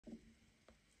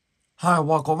Hi,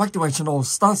 welcome back to my channel.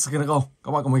 Start skin go.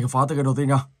 Các bạn cùng mình khám phá từ cái đầu tiên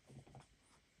nha.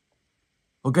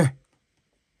 Ok.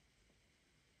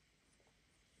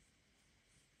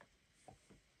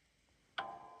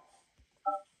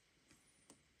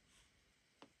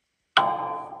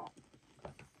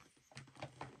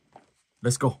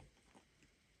 Let's go.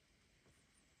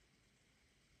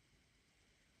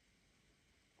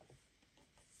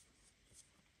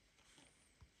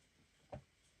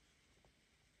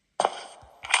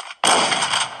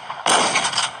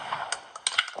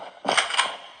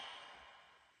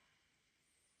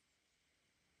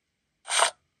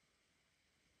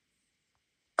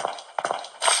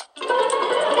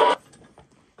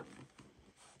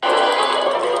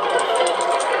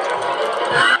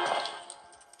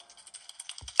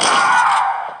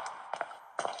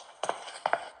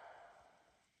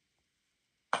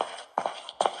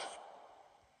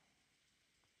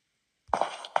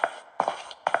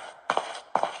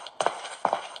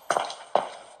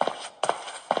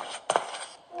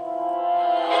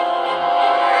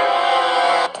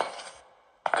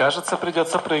 Кажется,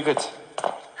 придется прыгать.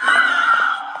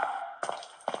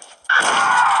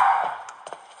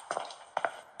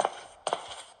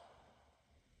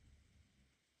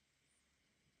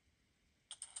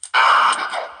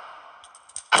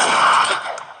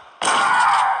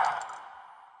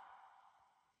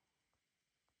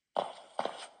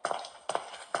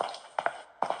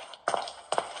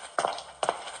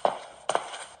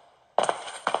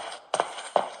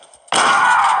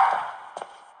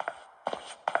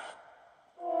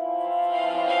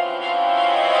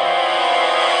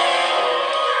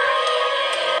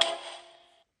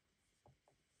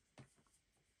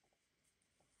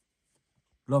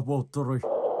 Laboratory.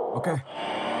 Ok.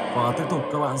 Và tiếp tục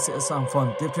các bạn sẽ sang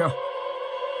phần tiếp theo.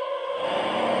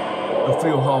 The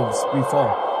field house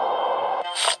before.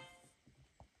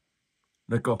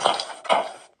 Let's go.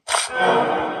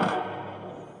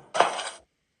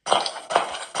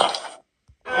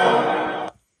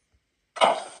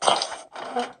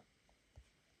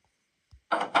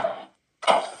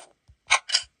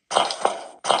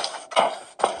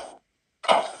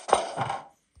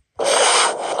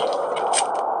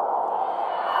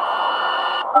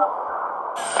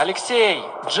 Алексей,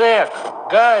 Джек,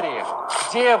 Гарри,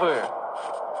 где вы?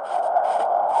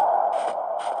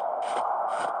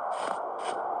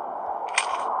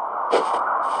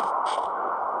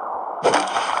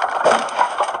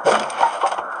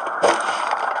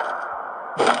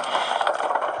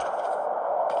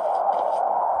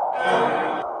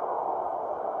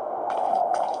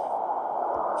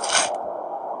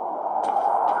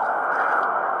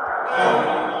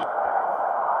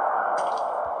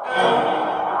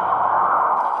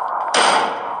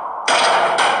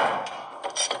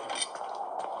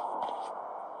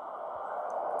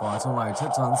 Và trong này chắc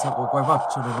chắn sẽ có quái vật,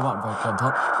 cho nên các bạn phải cẩn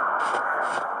thận.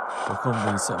 Nếu không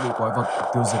thì sẽ bị quái vật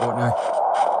tiêu diệt gọn ngay.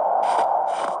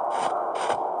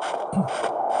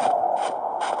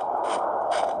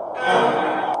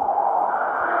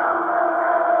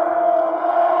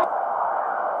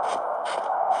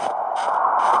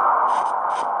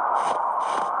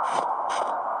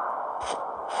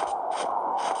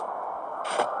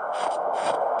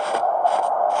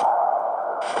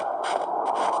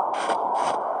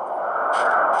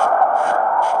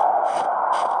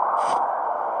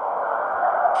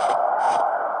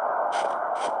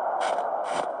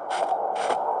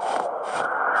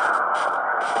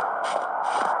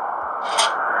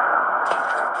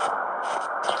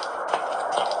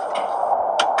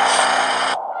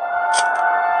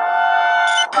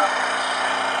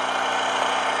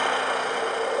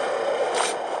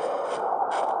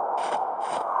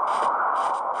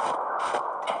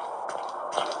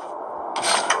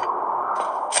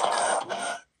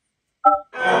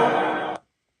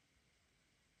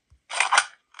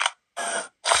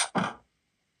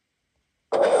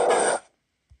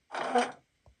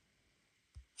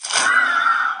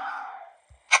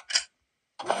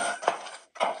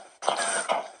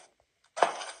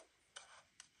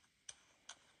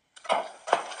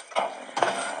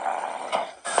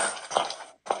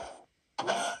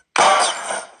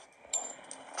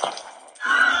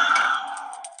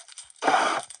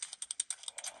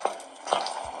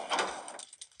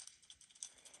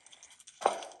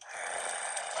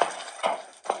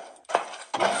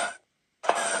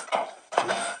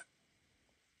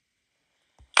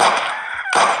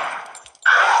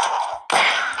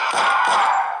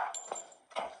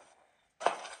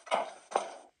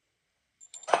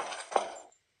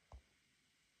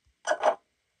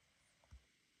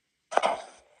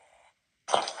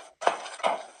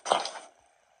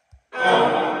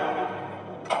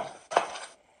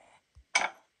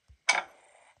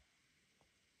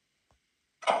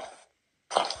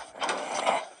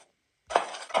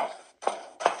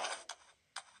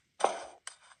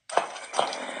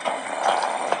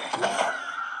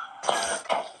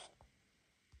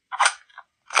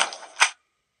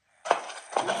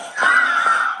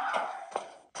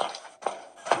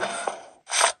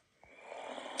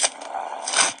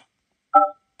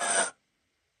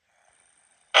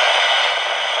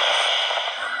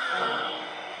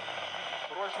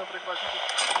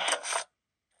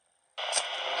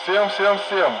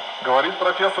 Всем, говорит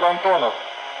профессор Антонов.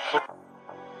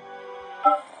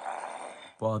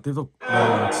 Và tiếp tục đây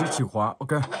là chiếc chìa khóa.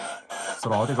 Ok.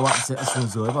 Sau đó thì các bạn sẽ xuống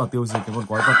dưới và tiêu diệt cái con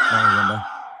quái vật đang ở gần đây.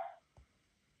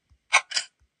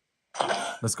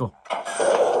 Let's go.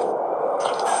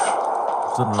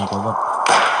 Rất là quái vật.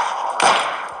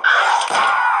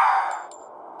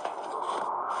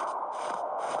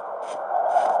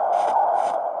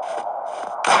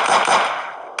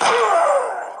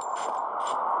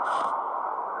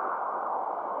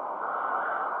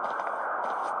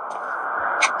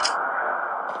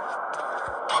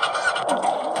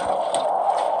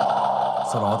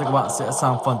 Sau đó thì các bạn sẽ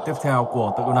sang phần tiếp theo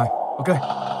của tựa này. Ok.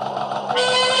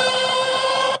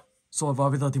 Rồi và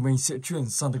bây giờ thì mình sẽ chuyển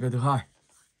sang tựa game thứ hai.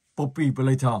 Poppy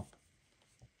Playtime.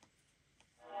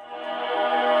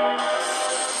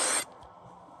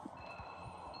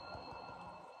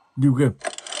 New game.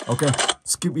 Ok.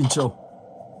 Skip intro.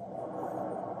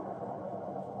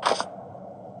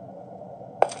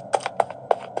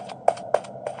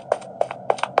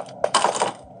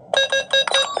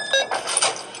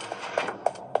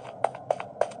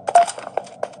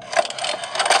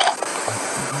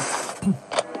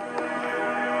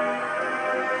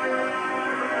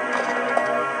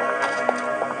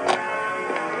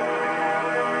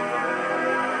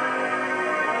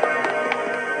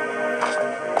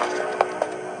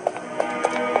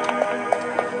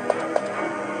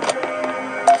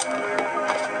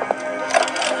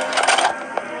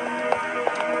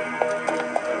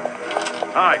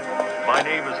 Hi, my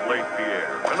name is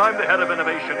Pierre, and I'm the head of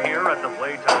innovation here at the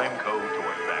Playtime Toy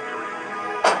Factory.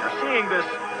 You're seeing this,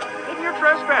 maybe you're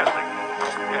trespassing.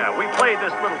 Yeah, we played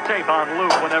this little tape on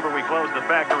loop whenever we closed the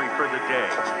factory for the day.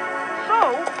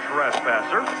 So,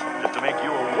 trespasser, just to make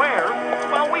you aware,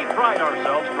 while we pride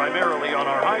ourselves primarily on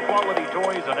our high-quality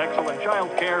toys and excellent child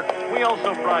care, we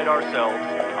also pride ourselves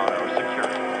on our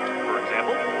security. For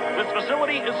example, this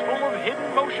facility is full of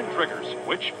hidden motion triggers,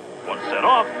 which, once set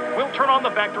off, will turn on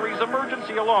the factory's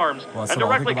emergency alarms and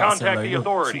directly contact the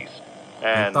authorities.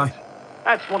 And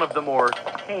that's one of the more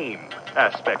tame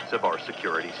aspects of our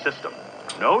security system.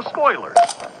 No spoilers.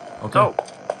 Okay. So,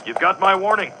 you've got my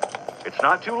warning. It's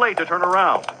not too late to turn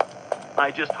around. I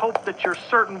just hope that you're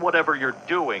certain whatever you're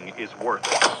doing is worth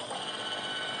it.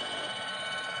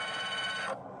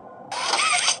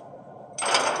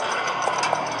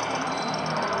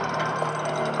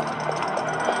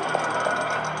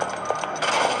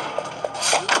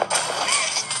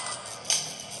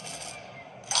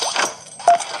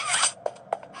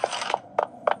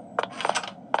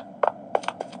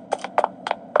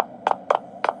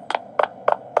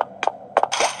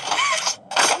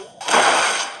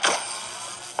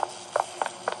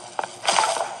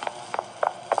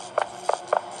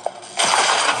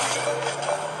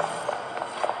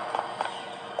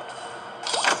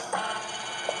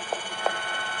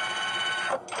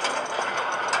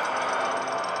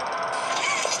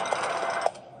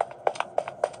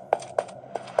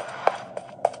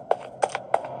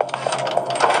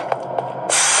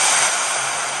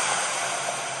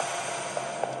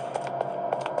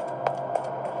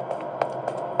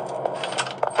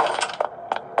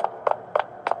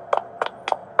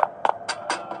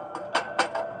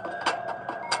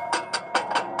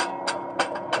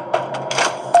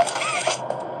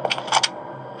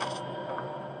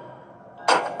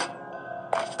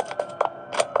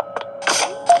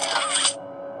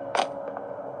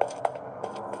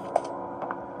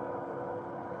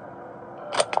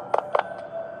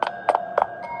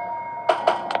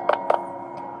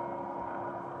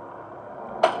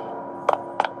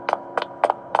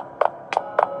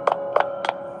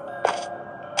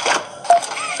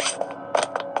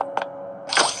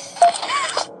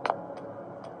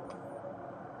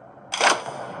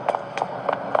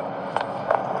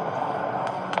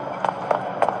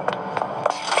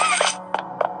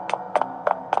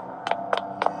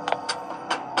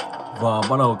 Và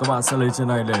bắt đầu các bạn sẽ lấy trên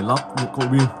này để lắp những cụi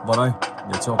pin vào đây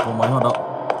để cho cỗ máy hoạt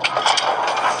động.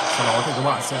 Sau đó thì các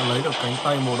bạn sẽ lấy được cánh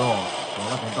tay màu đỏ, đó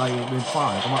là cánh tay bên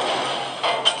phải các bạn.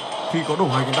 Khi có đủ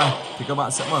hai cánh tay thì các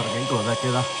bạn sẽ mở cái cánh cửa này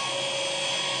kia ra.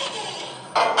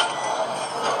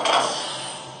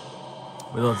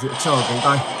 Bây giờ sẽ chờ cánh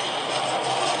tay.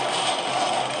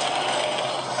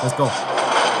 Let's go.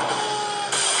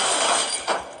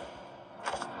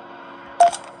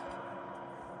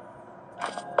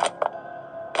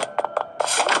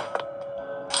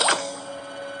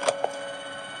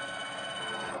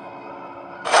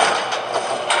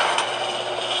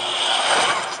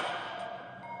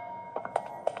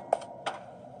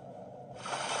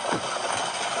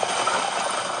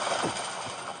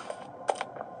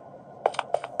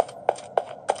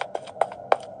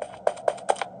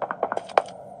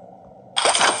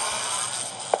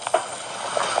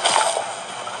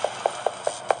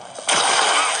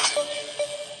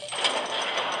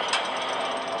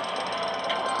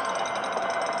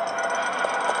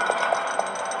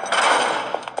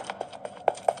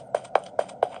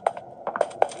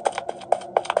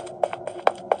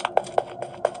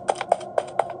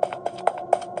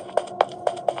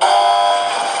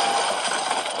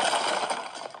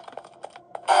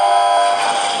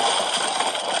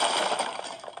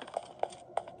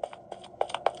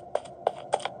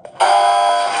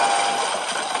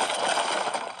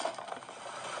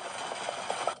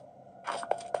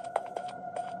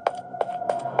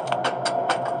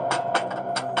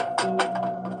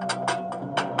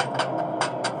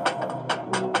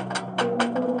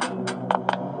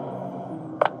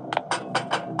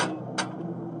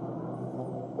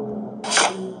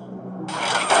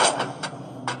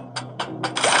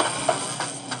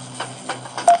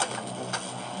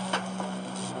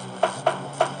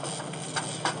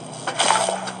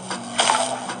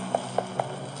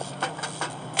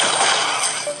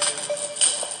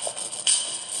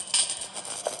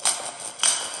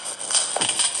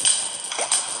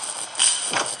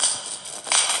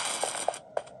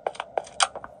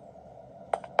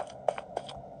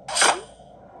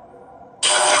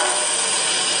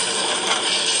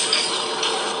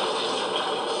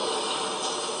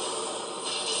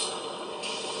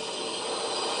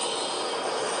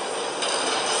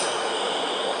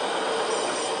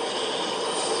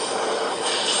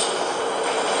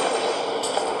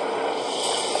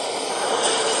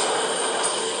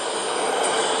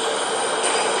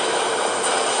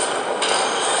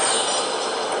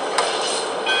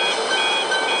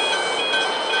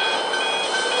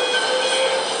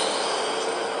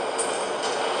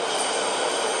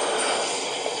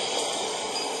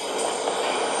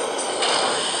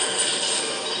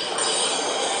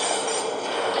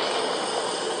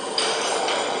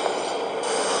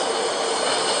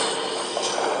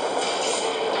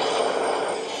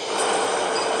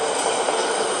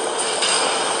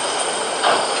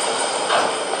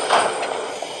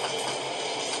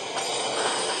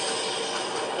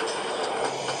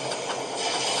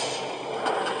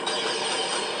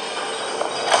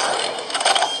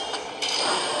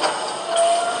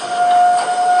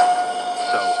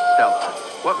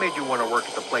 made you want to work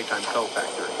at the Playtime Co.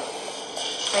 factory?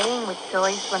 Playing with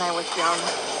toys when I was young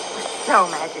was so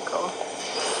magical.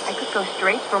 I could go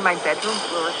straight from my bedroom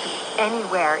floor to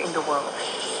anywhere in the world.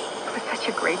 It was such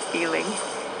a great feeling.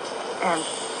 And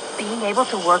being able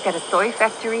to work at a toy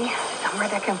factory, somewhere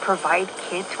that can provide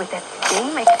kids with that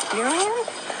same experience,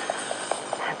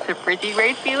 that's a pretty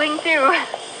great feeling too.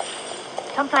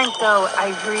 Sometimes though,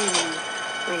 I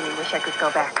really wish I could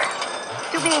go back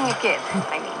to being a kid,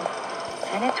 I mean.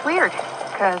 And it's weird,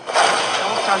 because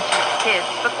adults aren't just kids,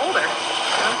 but older.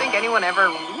 I don't think anyone ever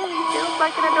really feels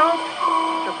like an adult.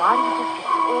 Your body just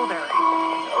gets older,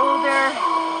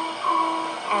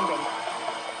 and then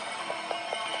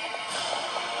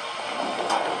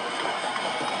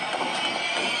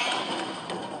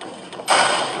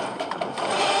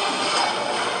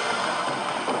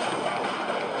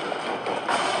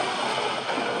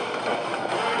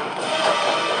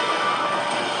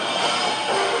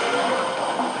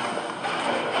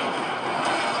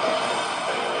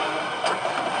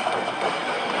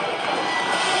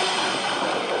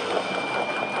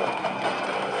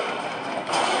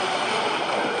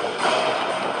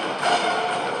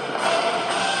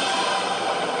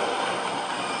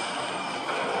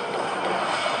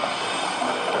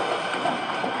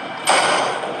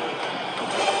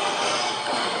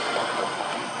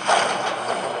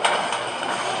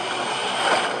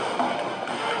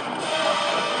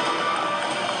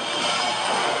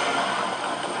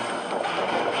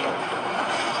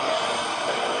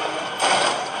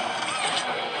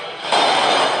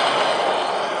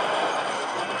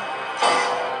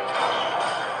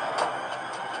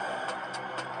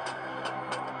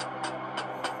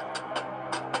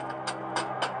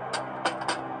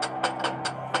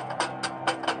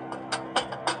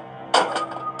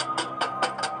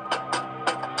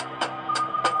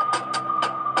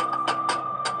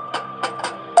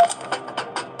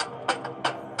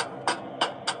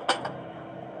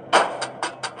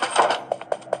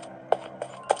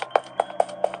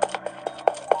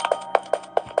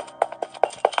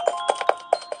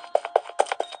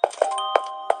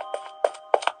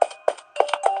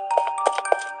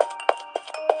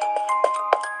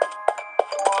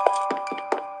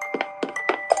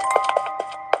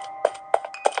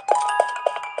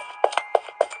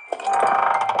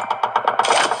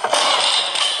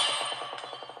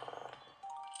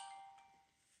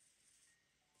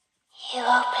You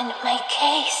opened my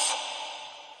case.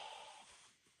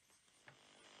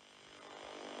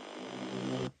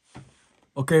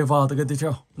 Ok, vào tới cái tiếp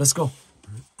theo. Let's go.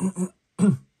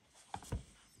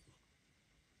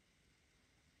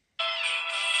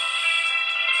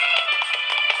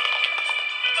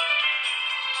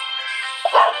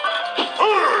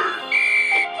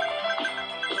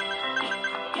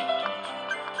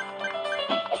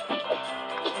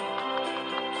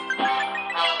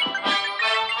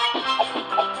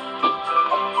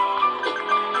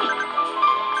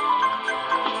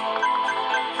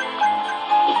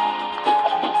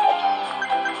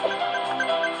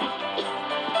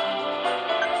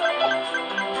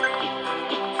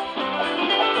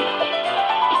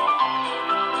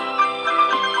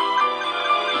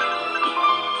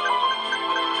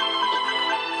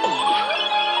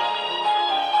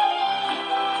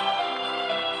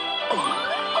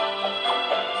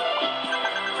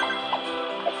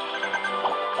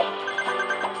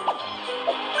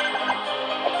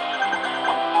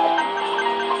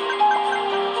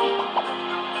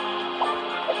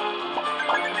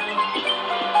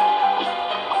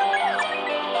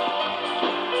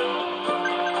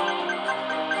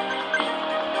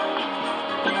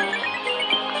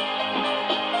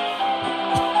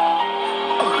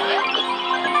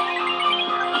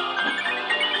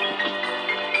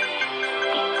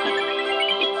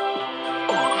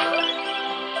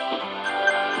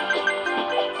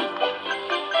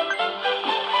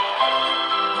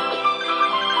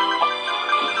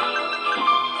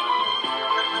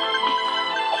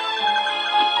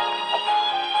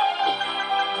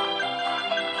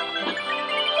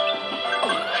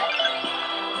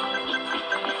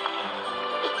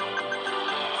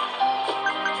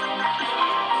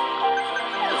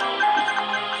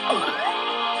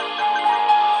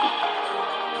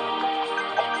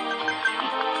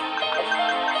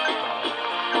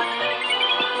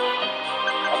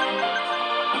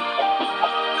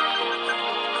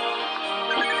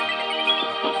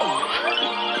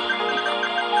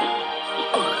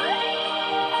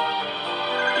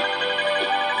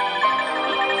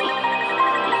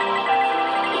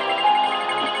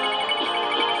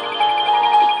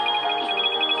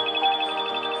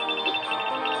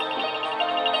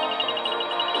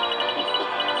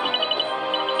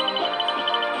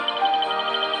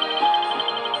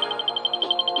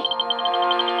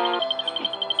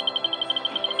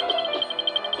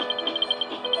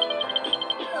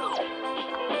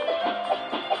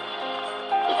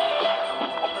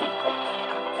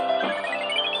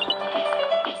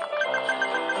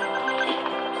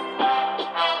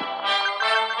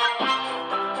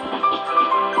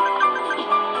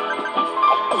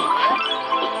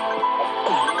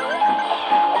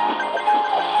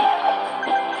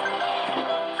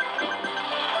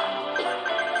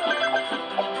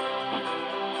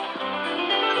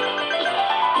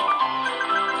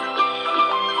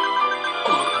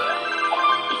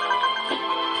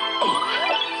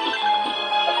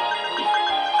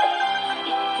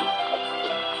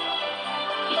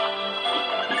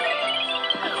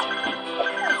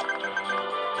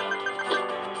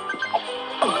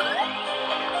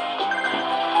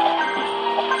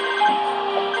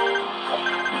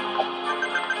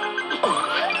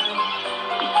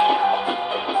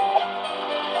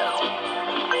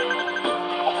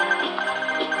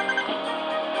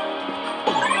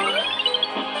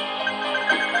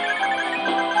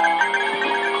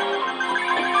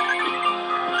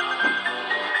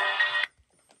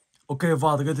 Ok,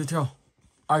 và từ cái tiếp theo,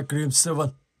 Ice Cream 7.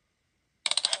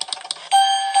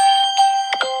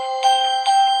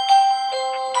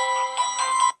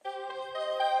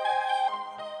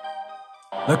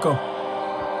 Let's go.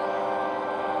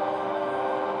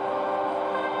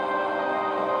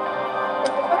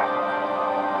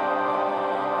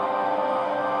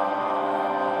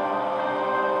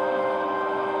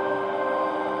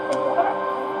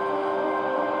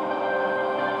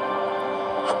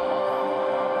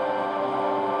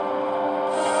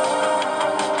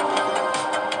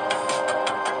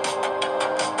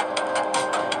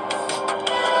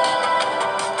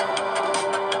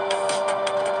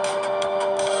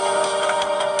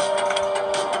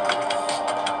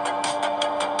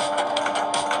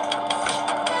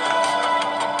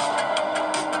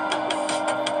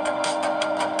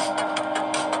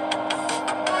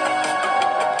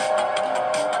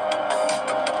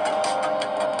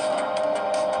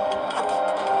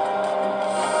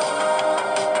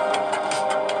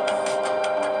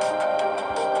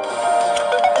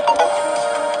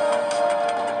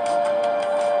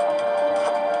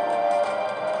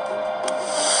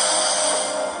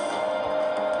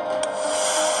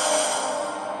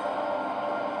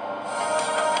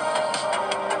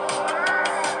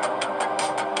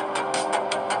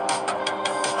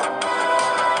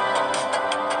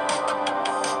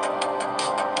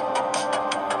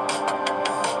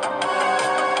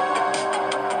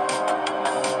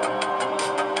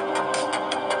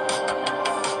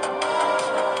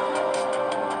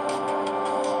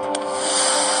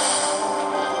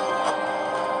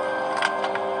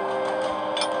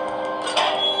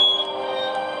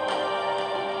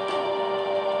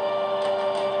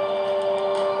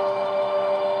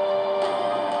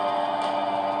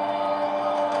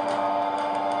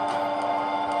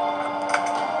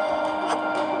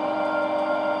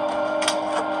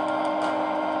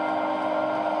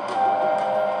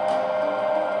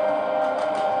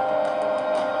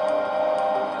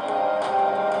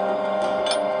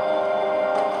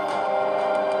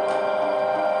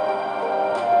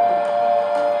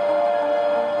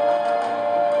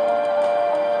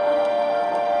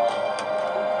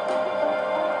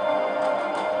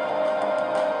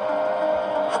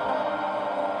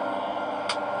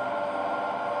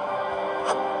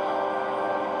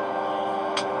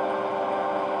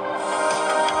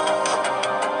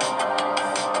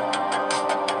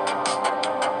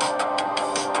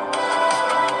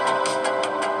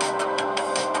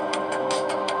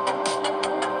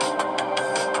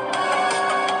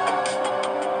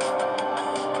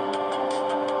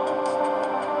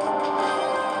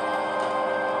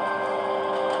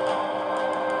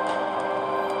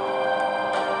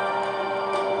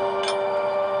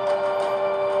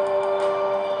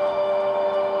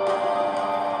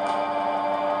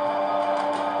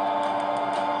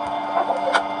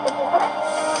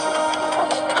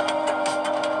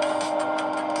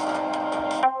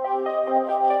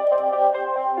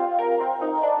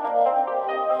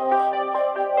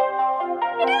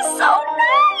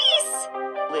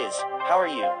 How are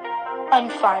you? I'm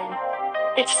fine.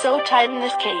 It's so tight in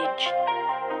this cage.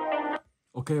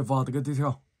 Ok, vào từ cái tiếp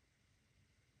theo.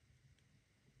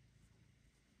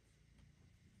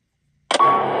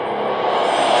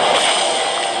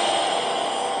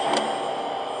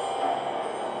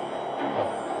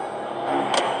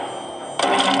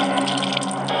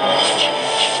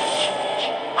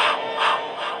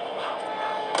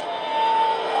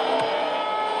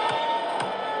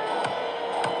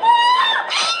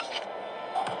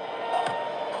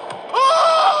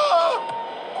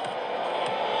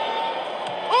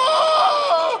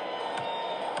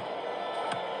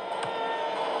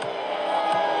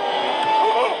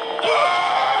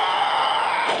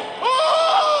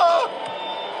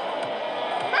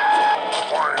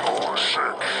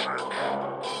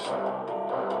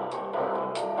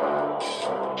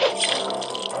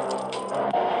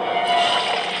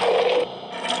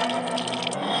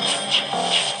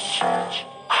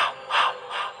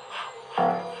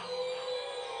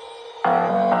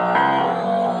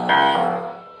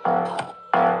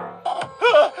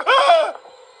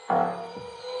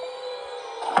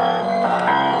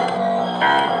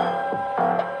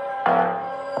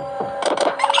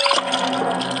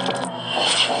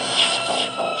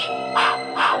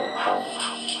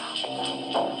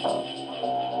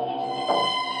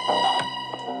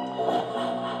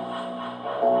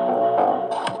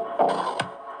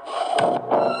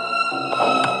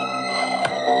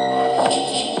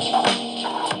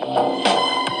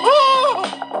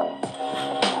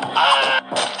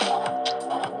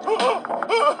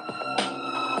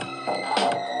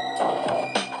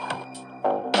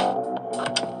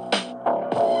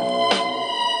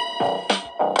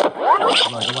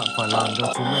 làm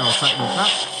cho chú mèo chạy đường khác.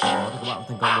 Đó thì các bạn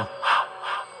thành công được.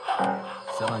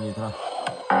 Sẽ là như thế nào?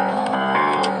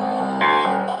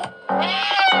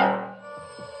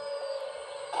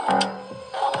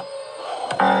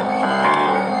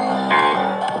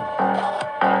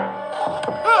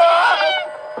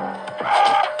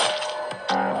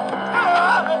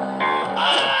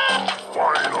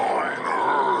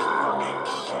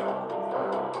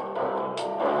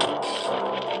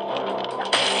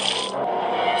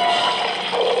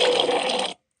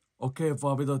 Ok,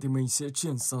 và bây giờ thì mình sẽ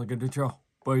chuyển sang game tiếp theo.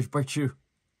 Payback.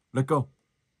 Let's go.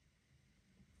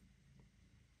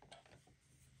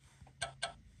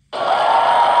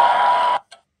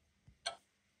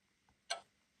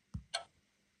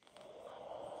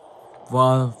 Và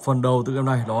phần đầu tự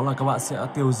game này đó là các bạn sẽ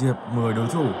tiêu diệt 10 đối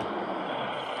thủ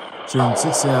trên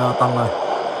chiếc xe tăng này.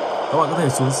 Các bạn có thể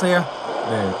xuống xe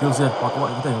để tiêu diệt hoặc các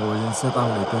bạn có thể ngồi lên xe tăng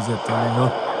để tiêu diệt cho nhanh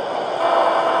hơn.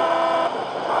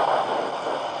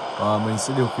 Và mình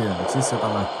sẽ điều khiển chiếc xe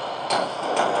tăng này.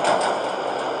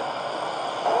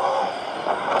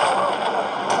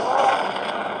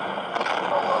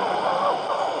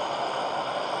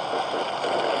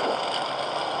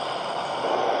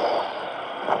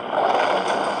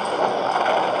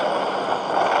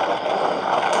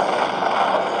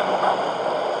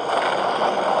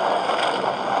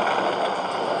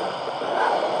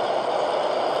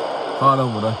 Khá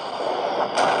đông ở đây.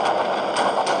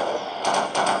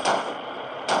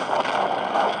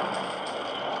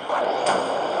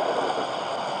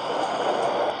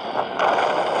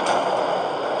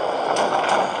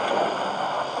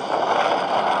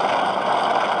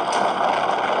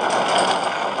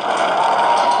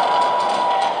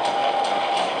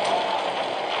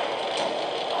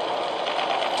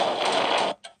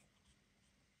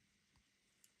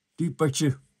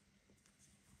 Payback.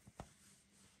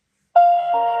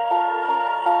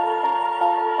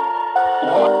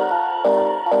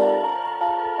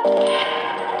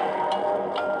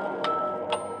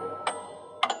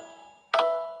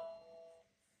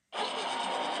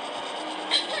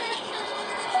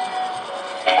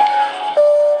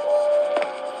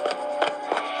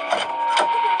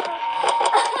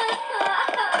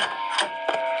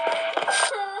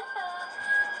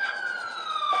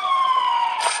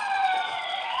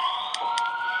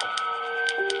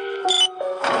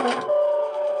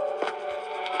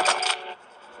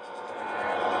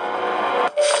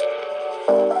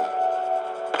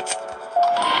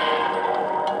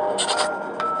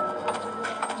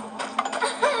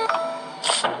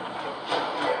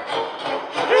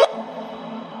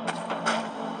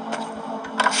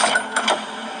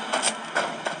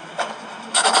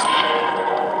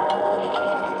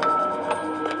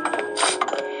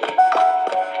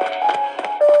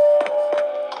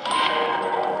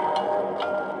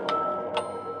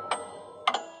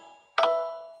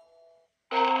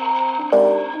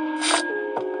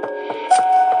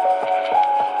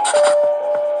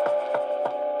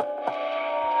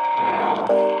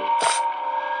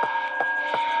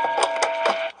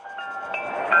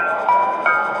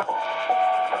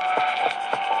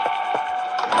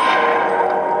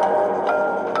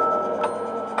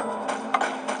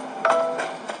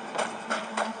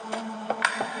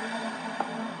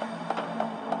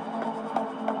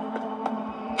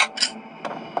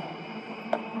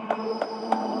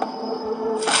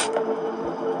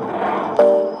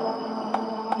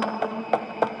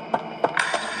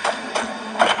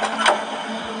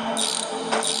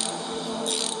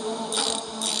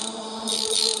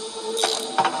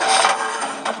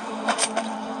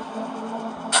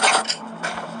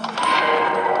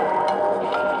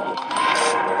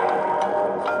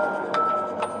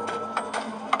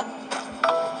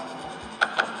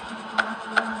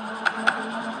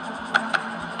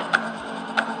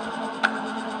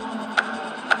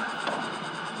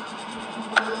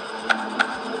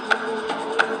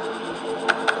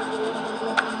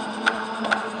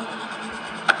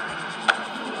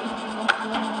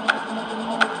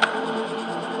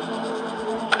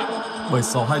 Bảy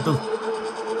 624.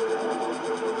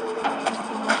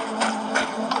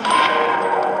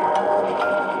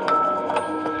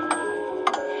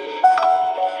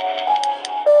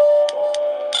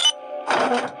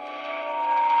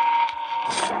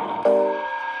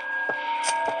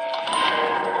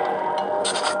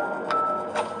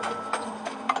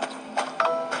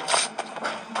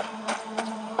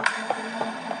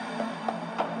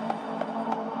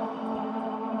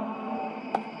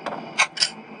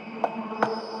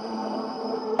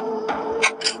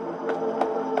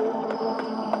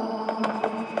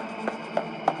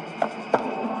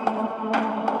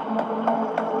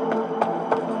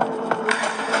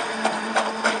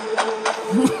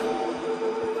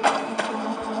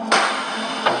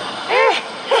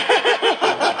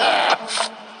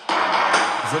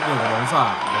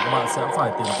 giả và các bạn sẽ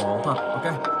phải tìm quả bóng thật. Ok.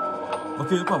 Và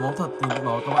khi quả bóng thật thì lúc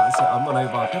đó các bạn sẽ ấn vào đây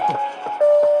và tiếp tục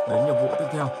đến nhiệm vụ tiếp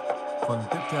theo, phần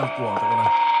tiếp theo của tựa này.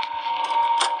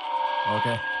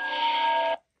 Ok.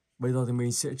 Bây giờ thì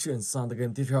mình sẽ chuyển sang tựa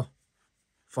game tiếp theo,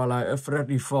 Payback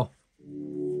Freddys 4.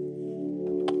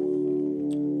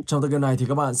 Trong tựa game này thì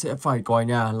các bạn sẽ phải còi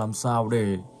nhà làm sao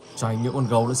để tránh những con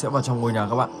gấu nó sẽ vào trong ngôi nhà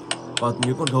các bạn. Và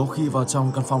những con gấu khi vào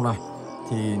trong căn phòng này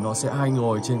thì nó sẽ hay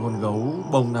ngồi trên con gấu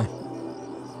bông này.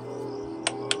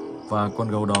 Và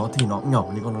con gấu đó thì nó cũng nhỏ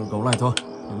như con gấu này thôi,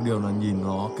 những điều là nhìn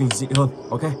nó kinh dị hơn.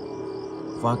 Ok.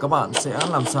 Và các bạn sẽ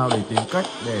làm sao để tìm cách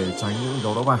để tránh những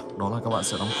gấu đó vào. Đó là các bạn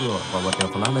sẽ đóng cửa và bật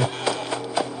đèn flash lên.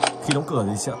 Khi đóng cửa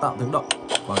thì sẽ tạo tiếng động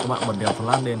và các bạn bật đèn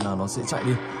flash lên là nó sẽ chạy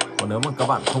đi. Còn nếu mà các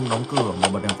bạn không đóng cửa mà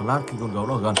bật đèn flash khi con gấu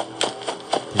đó ở gần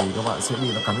thì các bạn sẽ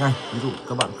bị nó cắn ngay. Ví dụ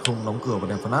các bạn không đóng cửa bật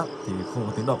đèn flash thì không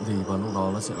có tiếng động gì và lúc đó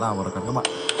nó sẽ lao vào nó cắn các bạn.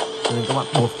 Cho nên các bạn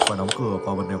buộc phải đóng cửa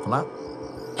và bật đèn flash.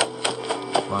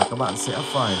 Và các bạn sẽ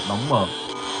phải đóng mở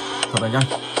thật là nhanh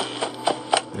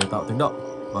để tạo tiếng động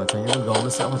và tránh những con gấu nó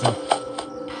sẽ vào trong.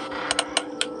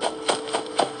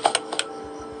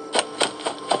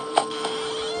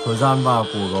 Thời gian vào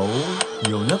của gấu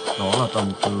nhiều nhất đó là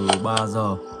tầm từ 3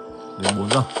 giờ đến 4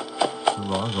 giờ. Lúc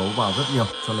đó gấu vào rất nhiều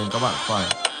cho nên các bạn phải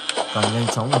càng nhanh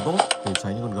chóng càng tốt để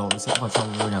tránh những con gấu nó sẽ vào trong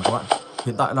ngôi nhà các bạn.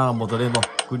 Hiện tại đang là 1 giờ đêm rồi,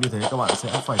 cứ như thế các bạn sẽ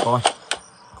phải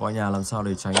coi nhà làm sao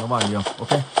để tránh nó vào nhiều.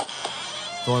 Ok.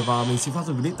 Rồi và mình xin phát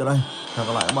dừng clip tại đây. Hẹn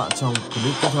gặp lại các bạn trong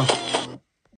clip tiếp theo.